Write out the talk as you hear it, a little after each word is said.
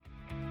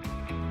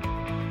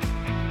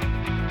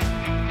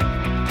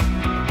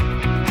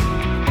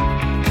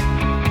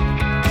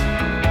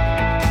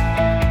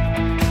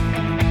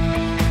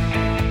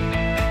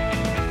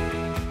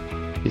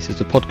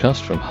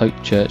podcast from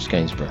Hope Church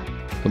Gainsborough.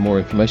 For more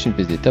information,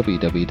 visit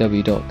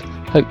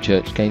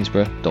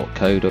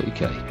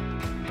www.hopechurchgainsborough.co.uk.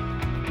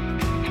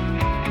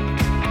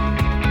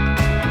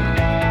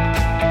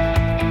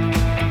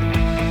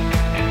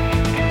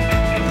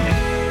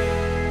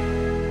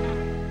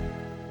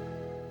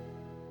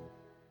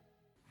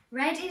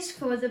 Red is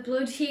for the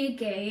blood he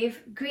gave,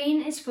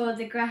 green is for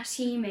the grass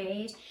he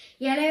made,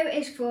 yellow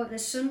is for the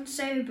sun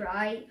so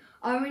bright,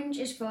 orange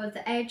is for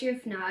the edge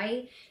of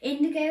night,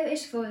 indigo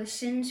is for the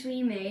sins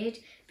we made,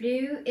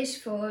 blue is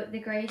for the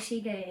grace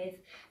he gave,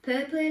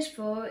 purple is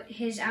for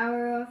his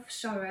hour of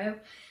sorrow,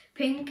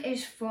 pink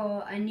is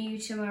for a new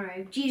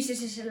tomorrow.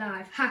 Jesus is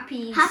alive. Happy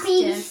Easter. Happy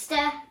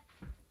Easter.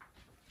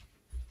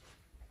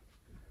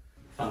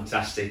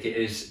 Fantastic. It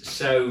is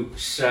so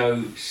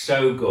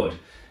good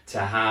to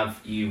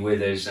have you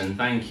with us, and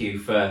thank you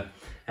for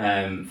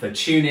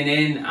tuning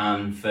in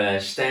and for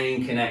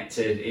staying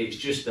connected. It's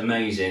just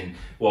amazing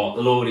what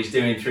the Lord is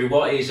doing through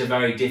what is a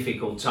very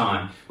difficult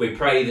time. We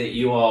pray that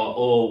you are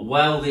all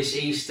well this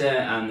Easter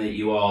and that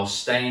you are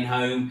staying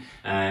home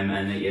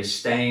and that you're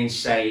staying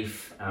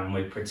safe, and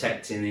we're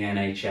protecting the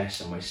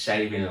NHS and we're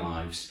saving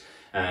lives.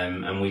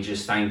 And we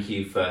just thank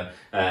you for,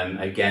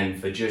 again,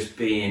 for just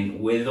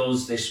being with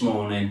us this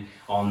morning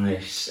on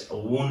this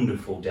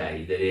wonderful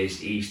day that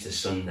is Easter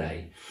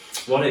Sunday.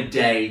 What a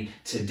day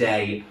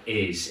today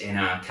is in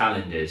our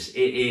calendars.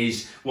 It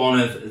is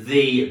one of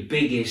the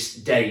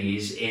biggest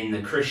days in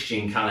the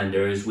Christian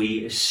calendar as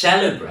we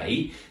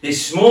celebrate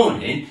this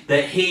morning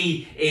that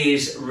He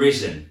is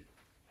risen.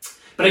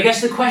 But I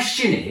guess the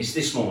question is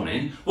this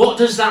morning, what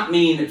does that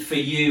mean for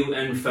you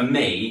and for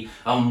me,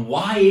 and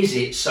why is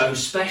it so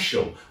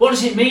special? What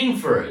does it mean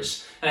for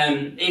us?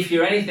 If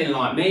you're anything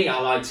like me, I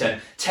like to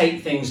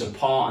take things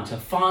apart and to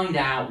find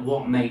out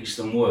what makes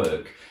them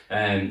work.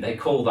 They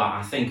call that,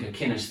 I think, a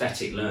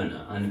kinesthetic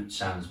learner, and it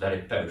sounds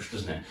very posh,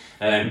 doesn't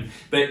it?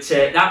 But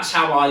that's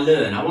how I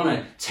learn. I want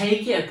to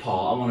take it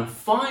apart. I want to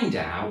find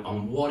out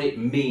on what it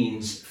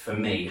means for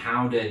me.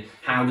 How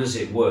does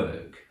it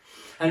work?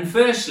 And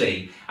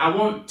firstly, I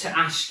want to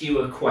ask you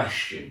a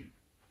question.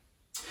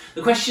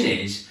 The question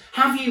is,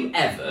 have you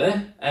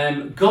ever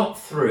got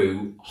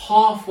through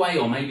halfway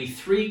or maybe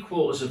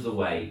 3/4 of the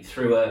way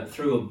through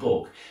a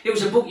book? It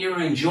was a book you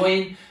were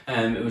enjoying,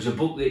 it was a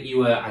book that you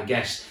were, I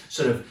guess,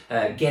 sort of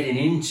getting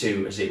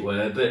into, as it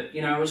were, but,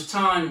 you know, as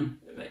time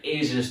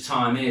is,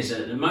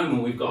 at the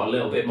moment we've got a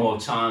little bit more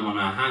time on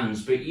our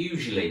hands, but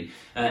usually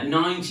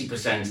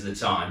 90% of the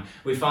time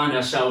we find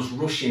ourselves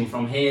rushing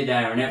from here,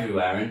 there and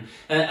everywhere,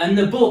 and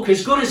the book,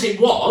 as good as it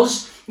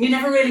was, you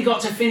never really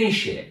got to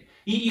finish it.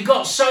 You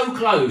got so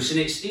close, and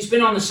it's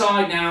been on the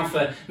side now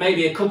for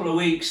maybe a couple of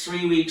weeks,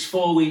 3 weeks,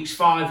 4 weeks,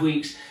 5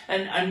 weeks,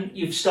 and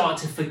you've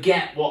started to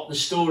forget what the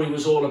story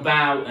was all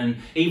about, and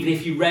even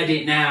if you read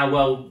it now,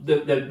 well,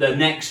 the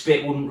next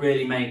bit wouldn't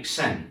really make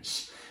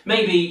sense.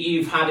 Maybe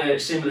you've had a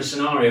similar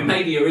scenario,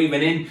 maybe you're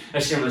even in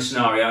a similar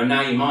scenario, and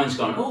now your mind's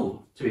gone,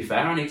 oh, to be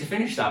fair, I need to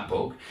finish that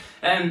book.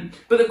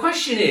 But the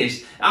question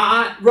is,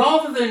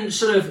 rather than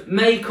sort of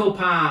make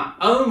up our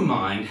own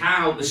mind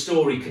how the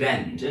story could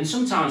end, and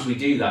sometimes we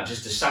do that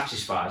just to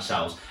satisfy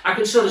ourselves, I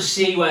could sort of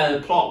see where the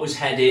plot was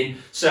heading,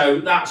 so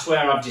that's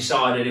where I've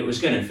decided it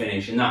was going to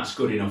finish, and that's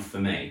good enough for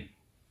me.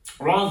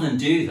 Rather than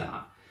do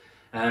that,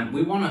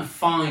 we want to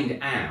find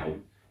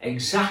out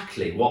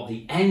exactly what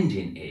the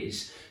ending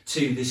is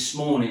to this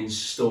morning's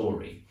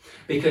story.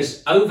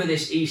 Because over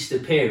this Easter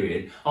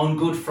period, on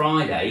Good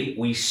Friday,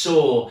 we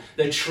saw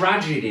the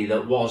tragedy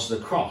that was the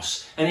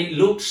cross. And it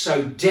looked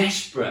so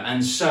desperate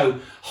and so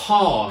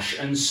harsh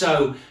and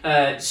so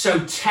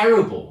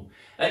terrible.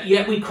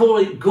 Yet we call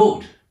it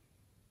good.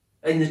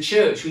 In the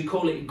church, we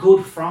call it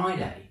Good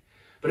Friday.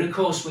 But of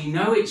course, we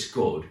know it's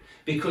good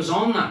because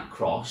on that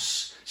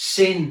cross,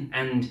 sin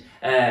and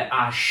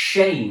our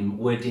shame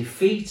were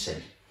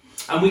defeated.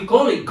 And we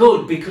call it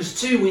good because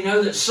too, we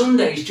know that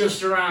Sunday's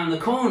just around the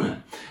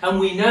corner. And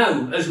we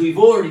know, as we've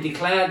already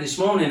declared this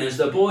morning, as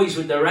the boys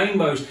with the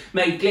rainbows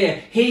made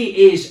clear,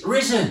 He is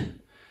risen.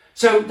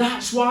 So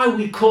that's why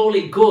we call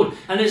it good.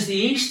 And as the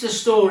Easter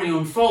story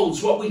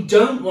unfolds, what we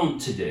don't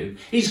want to do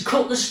is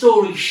cut the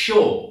story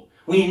short.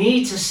 We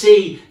need to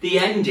see the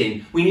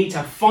ending. We need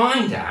to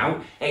find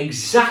out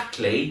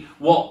exactly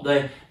what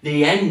the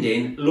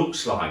ending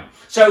looks like.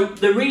 So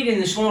the reading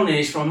this morning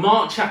is from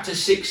Mark chapter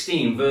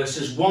 16,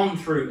 verses 1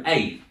 through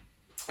 8.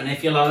 And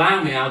if you'll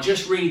allow me, I'll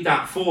just read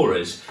that for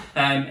us.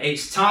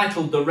 It's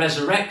titled The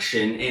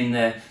Resurrection in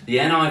the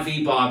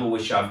NIV Bible,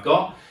 which I've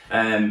got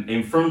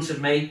in front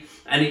of me.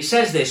 And it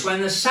says this: when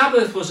the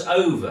Sabbath was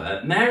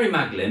over, Mary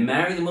Magdalene,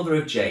 Mary the mother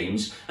of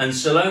James, and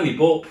Salome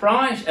bought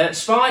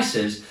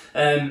spices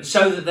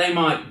so that they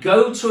might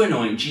go to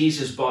anoint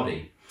Jesus'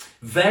 body.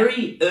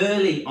 Very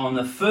early on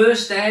the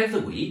first day of the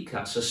week,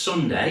 that's a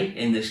Sunday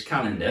in this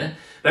calendar,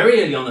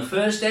 very early on the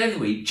first day of the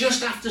week,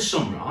 just after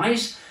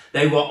sunrise,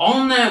 they were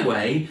on their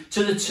way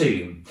to the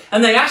tomb.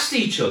 And they asked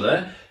each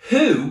other,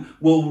 who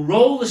will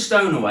roll the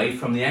stone away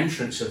from the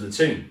entrance of the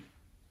tomb?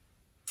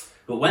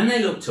 But when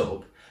they looked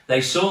up, they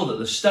saw that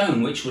the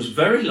stone, which was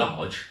very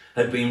large,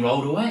 had been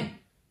rolled away.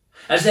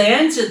 As they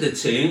entered the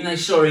tomb, they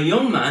saw a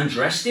young man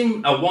dressed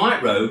in a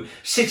white robe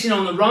sitting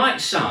on the right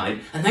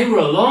side, and they were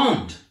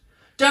alarmed.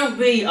 "Don't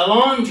be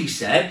alarmed," he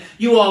said.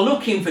 "You are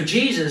looking for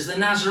Jesus the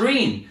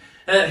Nazarene,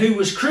 who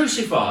was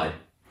crucified.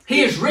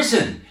 He is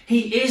risen.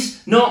 He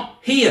is not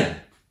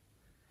here.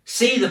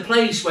 See the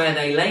place where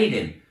they laid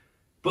him.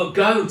 But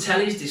go tell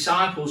his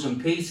disciples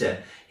and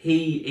Peter,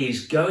 he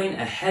is going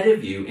ahead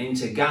of you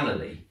into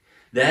Galilee.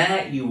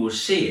 There you will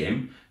see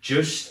him,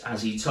 just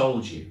as he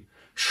told you."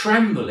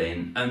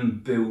 Trembling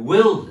and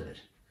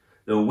bewildered,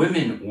 the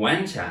women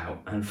went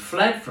out and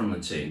fled from the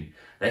tomb.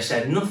 They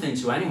said nothing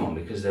to anyone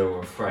because they were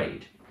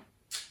afraid.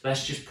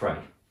 Let's just pray.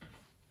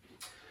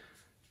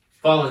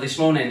 Father, this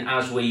morning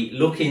as we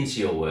look into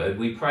your word,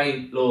 we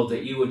pray, Lord,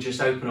 that you would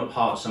just open up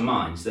hearts and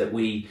minds, that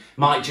we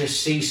might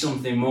just see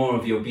something more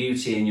of your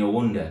beauty and your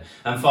wonder.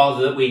 And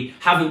Father, that we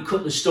haven't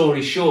cut the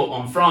story short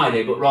on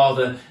Friday, but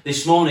rather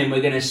this morning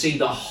we're going to see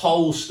the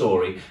whole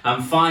story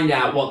and find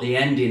out what the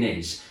ending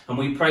is. And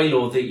we pray,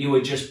 Lord, that you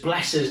would just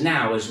bless us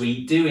now as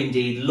we do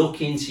indeed look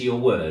into your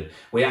word.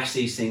 We ask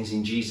these things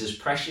in Jesus'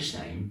 precious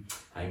name.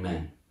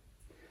 Amen.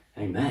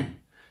 Amen.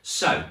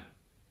 So,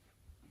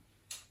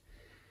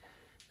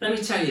 let me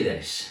tell you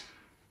this.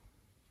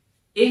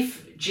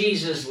 If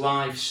Jesus'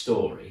 life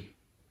story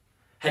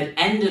had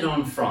ended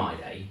on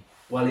Friday,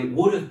 well, it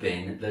would have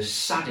been the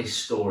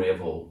saddest story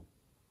of all.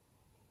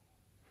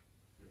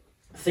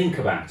 Think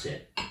about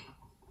it.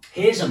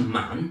 Here's a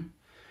man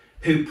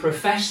who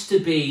professed to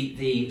be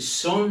the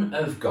Son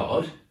of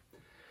God.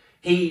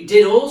 He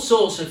did all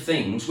sorts of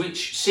things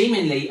which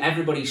seemingly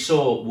everybody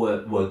saw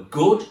were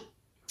good.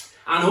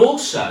 And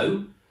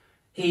also,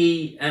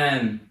 he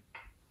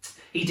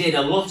did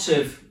a lot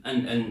of,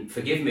 and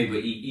forgive me,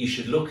 but you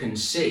should look and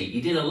see, he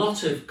did a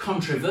lot of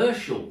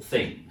controversial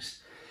things.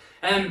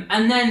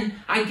 And then,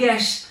 I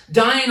guess,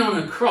 dying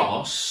on a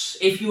cross,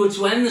 if you were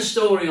to end the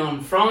story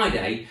on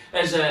Friday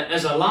as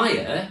a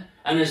liar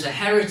and as a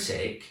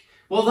heretic,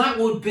 well, that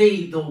would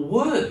be the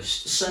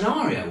worst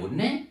scenario, wouldn't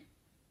it?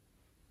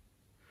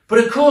 But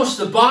of course,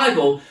 the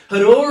Bible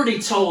had already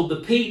told the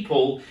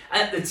people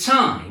at the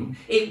time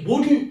it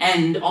wouldn't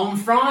end on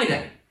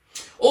Friday.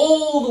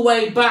 All the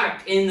way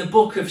back in the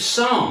book of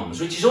Psalms,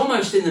 which is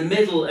almost in the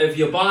middle of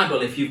your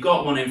Bible if you've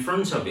got one in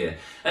front of you.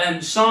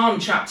 Psalm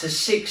chapter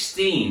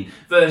 16,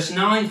 verse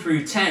 9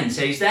 through 10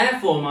 says,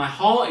 "Therefore my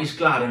heart is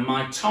glad and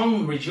my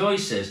tongue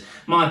rejoices.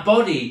 My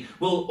body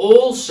will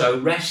also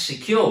rest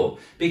secure,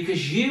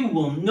 because you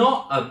will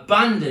not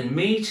abandon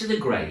me to the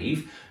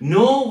grave,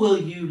 nor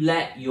will you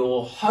let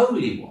your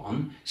Holy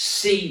One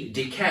see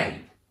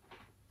decay."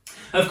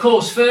 Of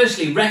course,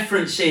 firstly,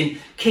 referencing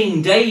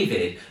King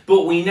David,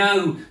 but we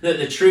know that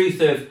the truth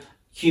of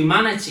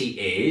humanity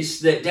is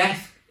that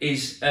death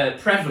is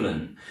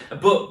prevalent.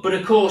 But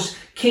of course,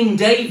 King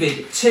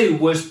David too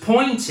was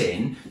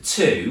pointing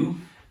to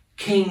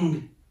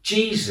King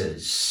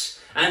Jesus.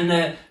 And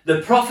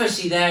the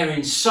prophecy there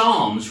in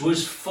Psalms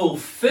was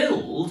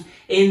fulfilled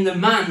in the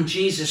man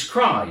Jesus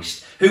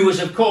Christ, who was,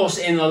 of course,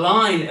 in the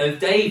line of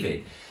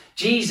David.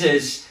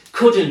 Jesus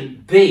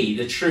couldn't be,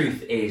 the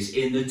truth is,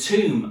 in the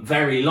tomb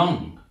very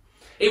long.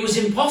 It was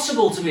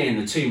impossible to be in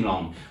the tomb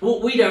long. Well,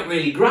 we don't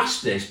really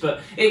grasp this,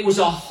 but it was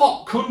a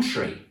hot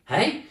country,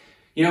 hey?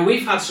 You know,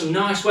 we've had some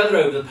nice weather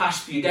over the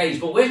past few days,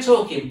 but we're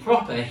talking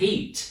proper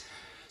heat.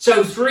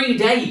 So 3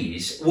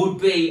 days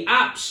would be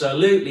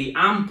absolutely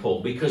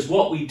ample, because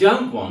what we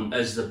don't want,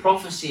 as the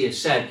prophecy has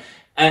said,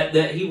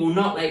 that he will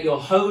not let your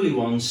Holy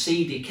One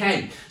see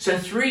decay. So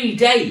 3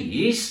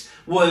 days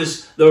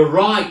was the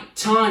right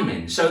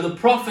timing. So the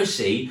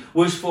prophecy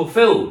was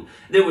fulfilled.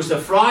 There was the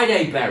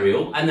Friday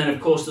burial, and then of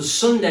course the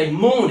Sunday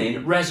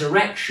morning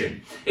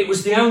resurrection. It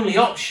was the only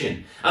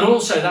option. And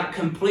also that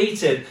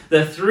completed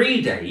the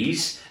 3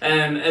 days,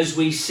 as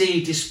we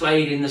see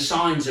displayed in the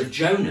signs of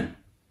Jonah.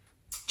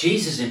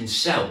 Jesus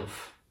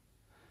himself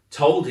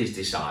told his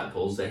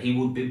disciples that he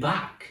would be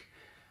back.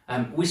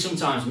 We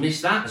sometimes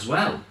miss that as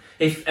well.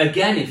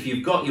 If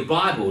you've got your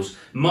Bibles,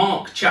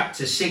 Mark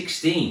chapter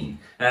 16,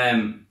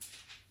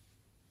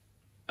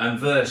 and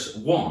verse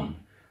 1,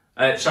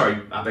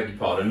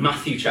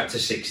 Matthew chapter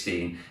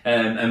 16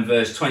 and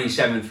verse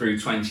 27 through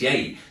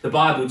 28, the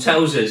Bible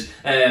tells us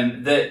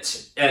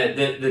that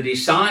the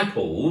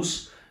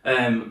disciples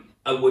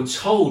were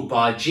told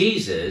by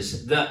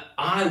Jesus that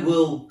I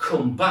will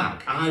come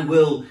back, I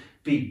will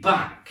be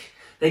back.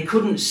 They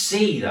couldn't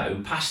see,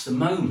 though, past the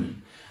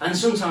moment. And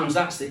sometimes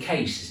that's the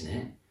case, isn't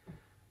it?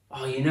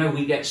 Oh, you know,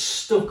 we get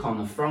stuck on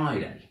the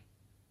Friday.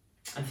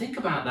 And think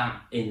about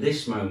that in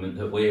this moment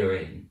that we're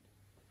in.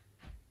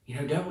 You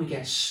know, don't we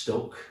get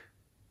stuck?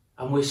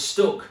 And we're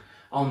stuck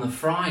on the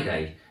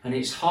Friday, and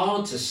it's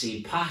hard to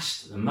see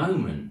past the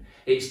moment.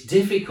 It's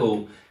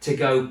difficult to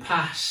go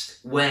past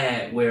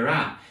where we're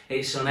at.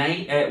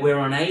 We're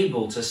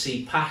unable to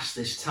see past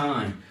this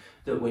time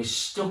that we're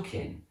stuck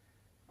in.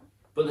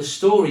 But the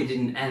story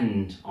didn't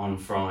end on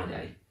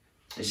Friday.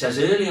 It says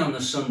early on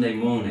the Sunday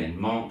morning,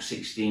 Mark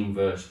 16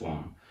 verse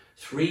 1,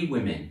 3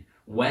 women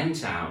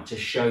went out to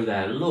show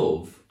their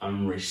love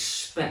and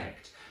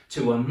respect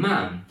to a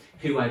man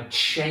who had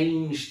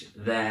changed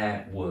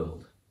their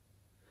world.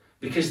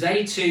 Because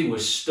they too were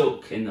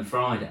stuck in the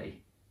Friday.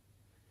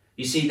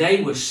 You see,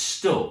 they were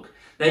stuck.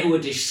 They were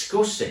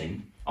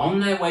discussing on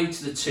their way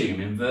to the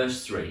tomb in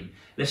verse 3.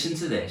 Listen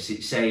to this.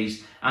 It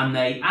says, and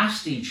they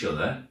asked each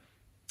other,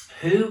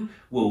 who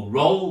will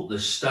roll the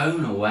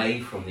stone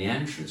away from the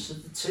entrance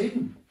of the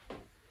tomb?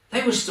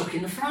 They were stuck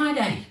in the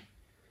Friday.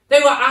 They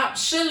were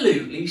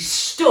absolutely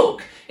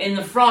stuck in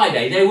the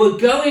Friday. They were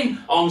going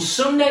on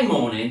Sunday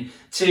morning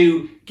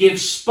to give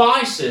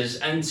spices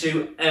and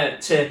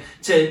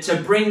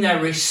to bring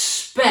their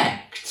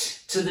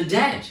respect to the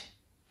dead.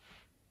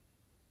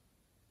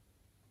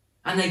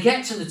 And they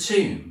get to the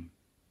tomb.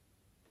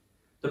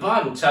 The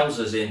Bible tells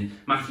us in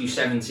Matthew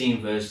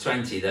 17 verse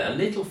 20 that a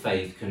little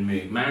faith can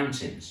move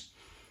mountains.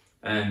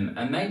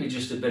 And maybe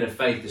just a bit of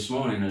faith this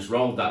morning has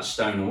rolled that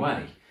stone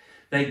away.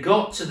 They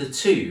got to the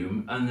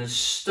tomb and the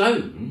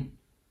stone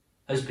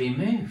has been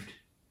moved.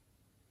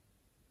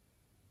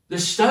 The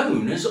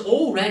stone has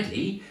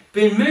already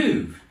been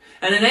moved.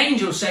 And an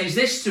angel says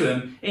this to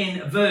him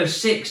in verse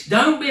 6.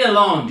 Don't be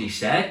alarmed, he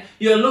said.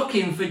 You're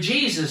looking for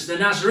Jesus the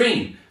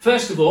Nazarene.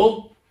 First of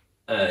all,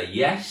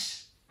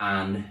 yes,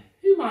 and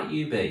who might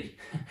you be?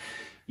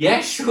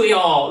 Yes, we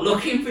are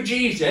looking for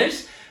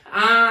Jesus.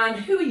 And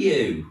who are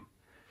you?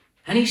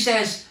 And he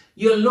says,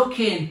 you're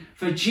looking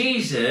for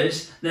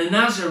Jesus, the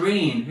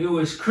Nazarene, who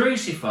was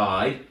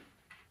crucified.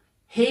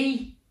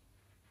 He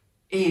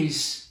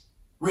is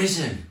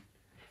risen.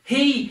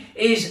 He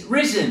is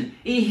risen.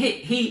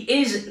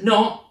 He is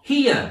not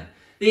here.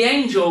 The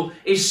angel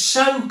is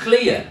so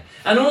clear,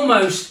 and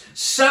almost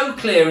so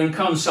clear and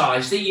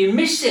concise that you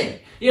miss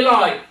it. You're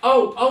like,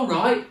 oh,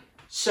 right.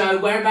 So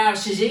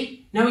whereabouts is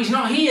he? No, he's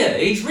not here.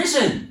 He's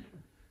risen.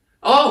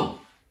 Oh,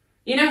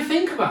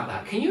 think about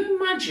that. Can you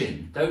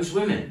imagine those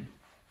women?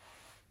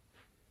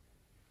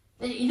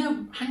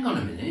 Hang on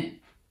a minute.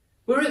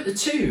 We're at the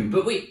tomb,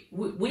 but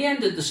we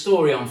ended the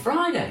story on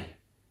Friday.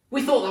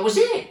 We thought that was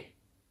it.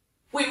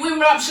 We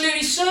were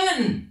absolutely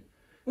certain.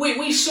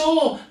 We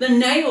saw the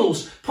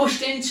nails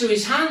pushed into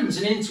his hands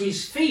and into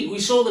his feet. We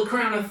saw the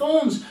crown of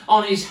thorns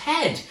on his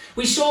head.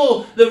 We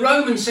saw the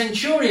Roman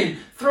centurion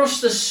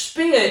thrust the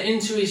spear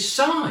into his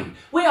side.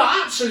 We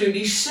are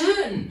absolutely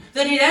certain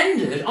that it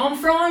ended on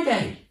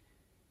Friday.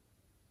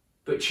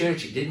 But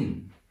church, it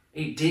didn't.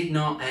 It did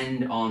not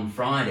end on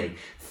Friday.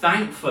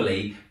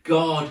 Thankfully,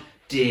 God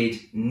did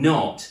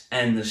not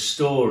end the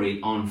story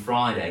on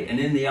Friday. And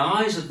in the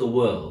eyes of the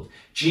world,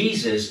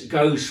 Jesus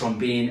goes from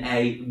being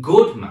a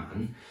good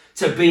man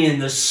to being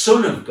the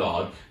Son of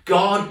God,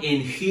 God in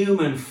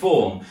human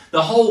form.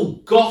 The whole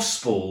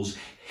Gospels,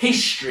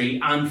 history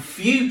and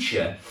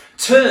future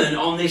turn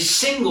on this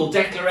single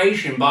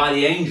declaration by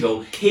the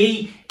angel.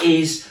 He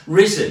is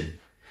risen.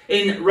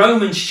 In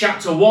Romans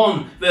chapter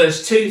 1,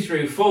 verse 2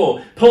 through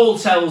 4, Paul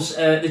tells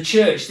the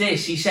church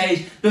this. He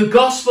says, the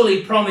gospel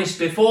he promised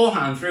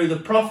beforehand through the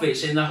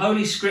prophets in the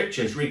Holy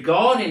Scriptures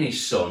regarding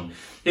his Son,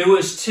 who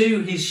was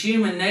to his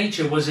human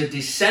nature was a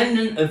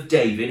descendant of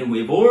David, and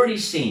we've already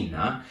seen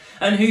that,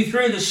 and who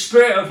through the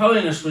Spirit of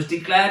holiness was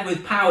declared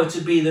with power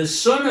to be the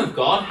Son of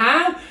God.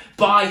 How?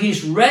 By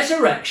his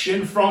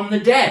resurrection from the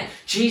dead,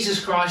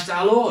 Jesus Christ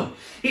our Lord.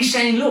 He's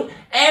saying, look,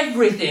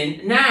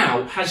 everything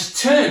now has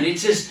turned.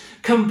 It has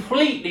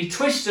completely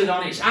twisted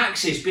on its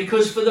axis,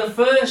 because for the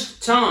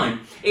first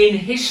time in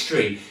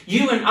history,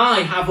 you and I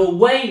have a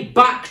way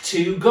back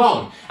to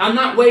God. And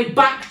that way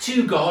back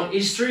to God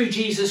is through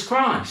Jesus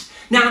Christ.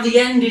 Now the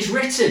end is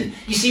written.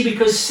 You see,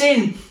 because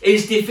sin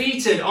is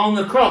defeated on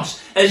the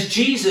cross as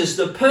Jesus,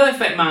 the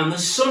perfect man, the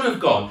Son of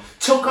God,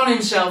 took on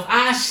himself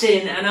our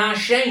sin and our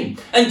shame.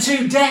 And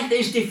too, death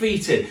is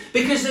defeated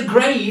because the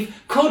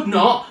grave could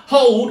not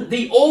hold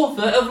the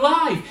author of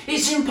life.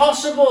 It's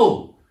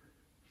impossible.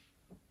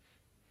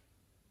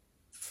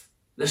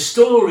 The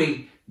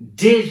story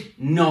did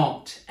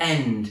not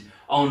end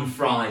on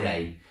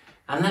Friday.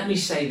 And let me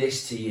say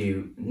this to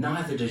you,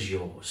 neither does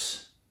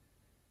yours.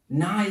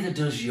 Neither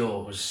does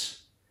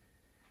yours.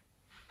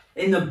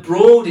 In the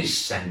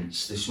broadest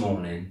sense this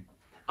morning,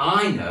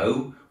 I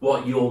know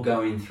what you're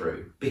going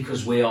through,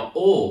 because we are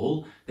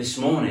all this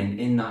morning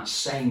in that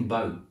same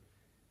boat.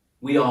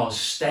 We are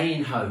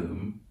staying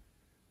home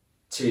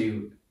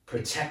to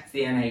protect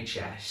the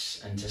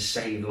NHS and to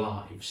save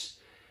lives.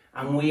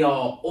 And we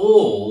are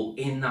all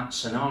in that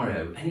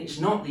scenario, and it's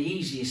not the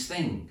easiest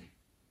thing.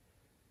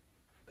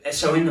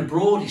 So in the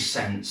broadest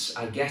sense,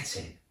 I get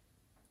it.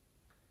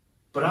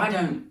 But I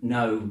don't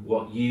know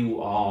what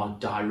you are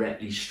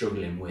directly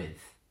struggling with.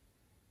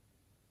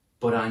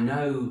 But I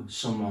know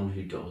someone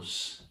who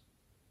does.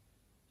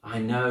 I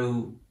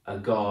know a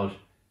God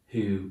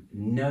who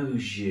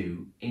knows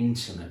you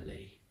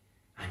intimately,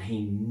 and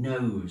he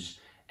knows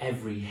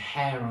every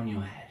hair on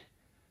your head.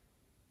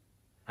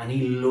 And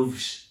he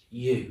loves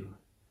you.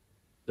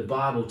 The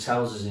Bible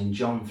tells us in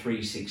John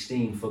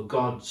 3:16, for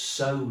God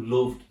so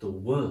loved the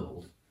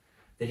world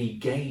that he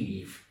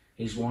gave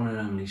his one and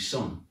only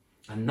Son.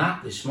 And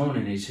that this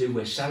morning is who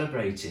we're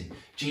celebrating,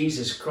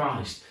 Jesus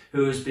Christ,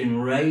 who has been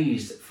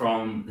raised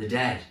from the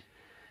dead.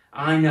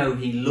 I know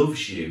he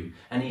loves you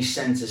and he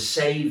sent a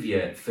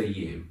saviour for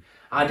you.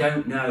 I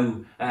don't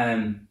know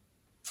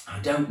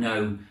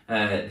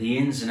the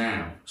ins and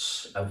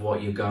outs of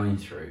what you're going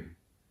through,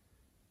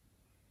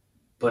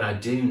 but I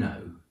do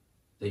know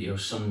that your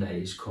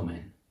Sunday is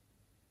coming.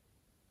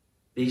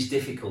 These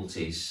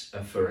difficulties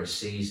are for a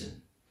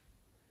season,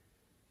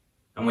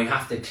 and we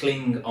have to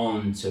cling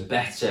on to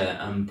better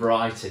and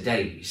brighter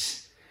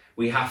days.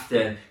 We have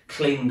to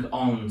cling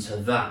on to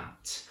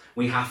that.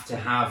 We have to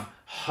have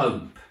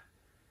hope.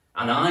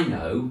 And I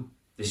know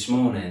this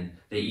morning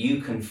that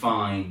you can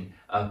find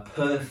a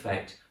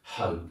perfect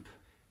hope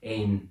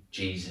in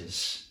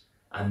Jesus.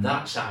 And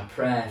that's our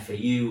prayer for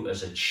you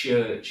as a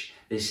church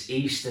this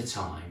Easter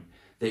time,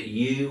 that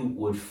you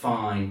would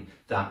find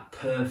that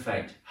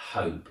perfect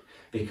hope.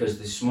 Because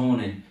this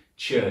morning,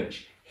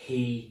 church,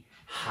 he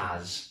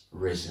has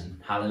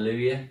risen.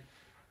 Hallelujah.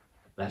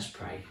 Let's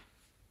pray.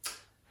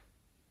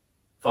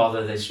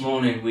 Father, this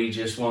morning we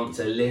just want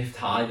to lift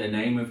high the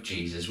name of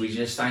Jesus. We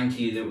just thank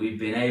you that we've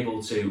been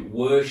able to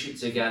worship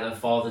together,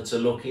 Father, to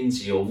look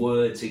into your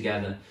word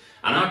together.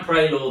 And I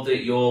pray, Lord,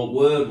 that your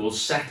word will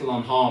settle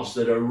on hearts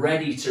that are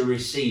ready to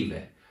receive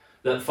it.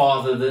 That,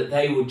 Father, that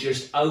they would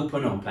just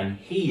open up and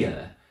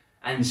hear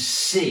and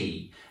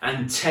see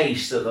and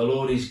taste that the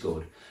Lord is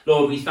good.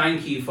 Lord, we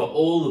thank you for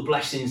all the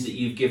blessings that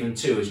you've given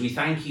to us. We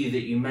thank you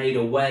that you made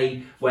a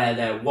way where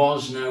there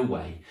was no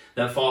way.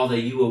 That, Father,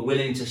 you were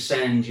willing to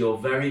send your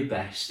very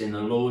best in the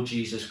Lord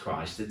Jesus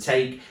Christ to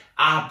take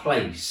our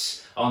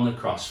place on the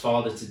cross,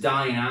 Father, to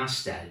die in our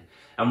stead.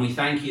 And we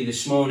thank you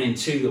this morning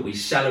too that we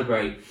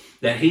celebrate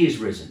that he is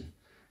risen,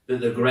 that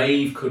the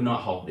grave could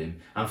not hold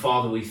him. And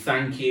Father, we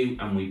thank you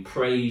and we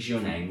praise your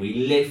name.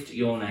 We lift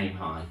your name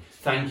high.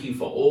 Thank you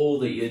for all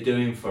that you're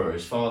doing for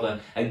us. Father,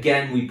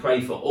 again, we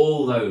pray for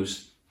all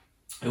those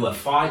who are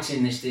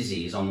fighting this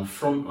disease on the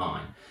front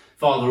line.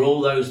 Father, all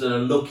those that are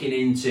looking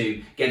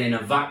into getting a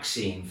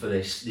vaccine for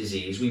this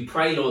disease, we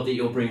pray, Lord, that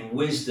you'll bring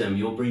wisdom,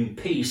 you'll bring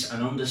peace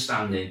and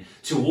understanding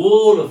to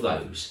all of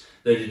those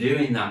that are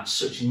doing that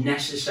such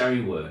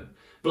necessary work.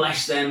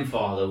 Bless them,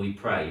 Father, we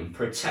pray, and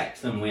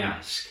protect them, we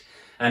ask.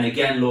 And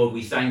again, Lord,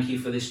 we thank you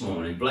for this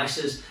morning.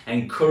 Bless us,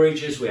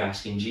 encourage us, we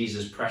ask in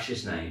Jesus'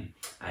 precious name.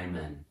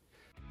 Amen.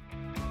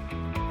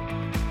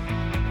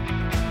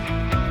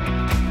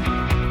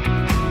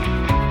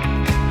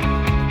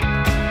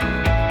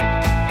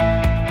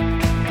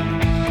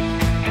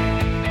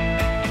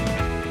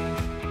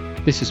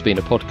 This has been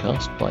a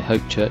podcast by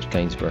Hope Church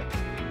Gainsborough.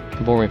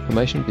 For more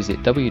information,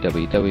 visit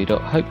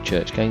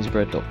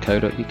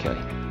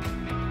www.hopechurchgainsborough.co.uk.